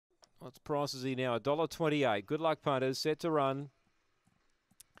What's price is he now? $1.28. Good luck, punters. Set to run.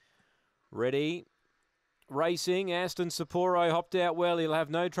 Ready. Racing. Aston Sapporo hopped out well. He'll have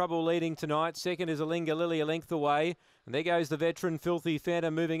no trouble leading tonight. Second is Alinga Lily a length away. And there goes the veteran Filthy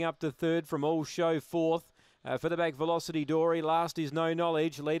Phantom moving up to third from All Show fourth. For the back, Velocity Dory. Last is No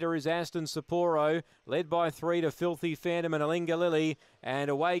Knowledge. Leader is Aston Sapporo, led by 3 to Filthy Phantom and Alinga Lily.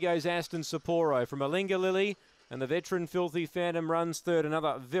 And away goes Aston Sapporo from Alinga Lily. And the veteran Filthy Phantom runs third.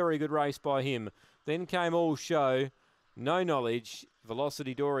 Another very good race by him. Then came All Show, No Knowledge,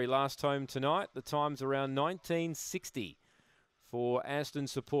 Velocity Dory last home tonight. The time's around 1960 for Aston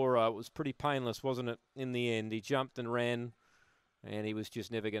Sapporo. It was pretty painless, wasn't it, in the end? He jumped and ran, and he was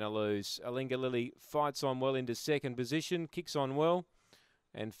just never going to lose. Alinga Lily fights on well into second position, kicks on well,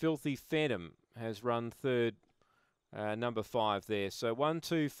 and Filthy Phantom has run third, number 5 there. So 1,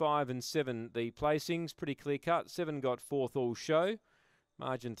 2, 5 and 7, the placings, pretty clear cut. 7 got fourth All Show.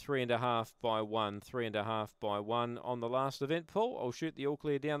 Margin 3.5 by 1, 3.5 by 1 on the last event, Paul. I'll shoot the all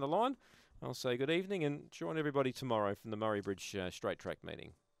clear down the line. I'll say good evening and join everybody tomorrow from the Murray Bridge Straight Track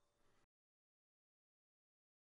meeting.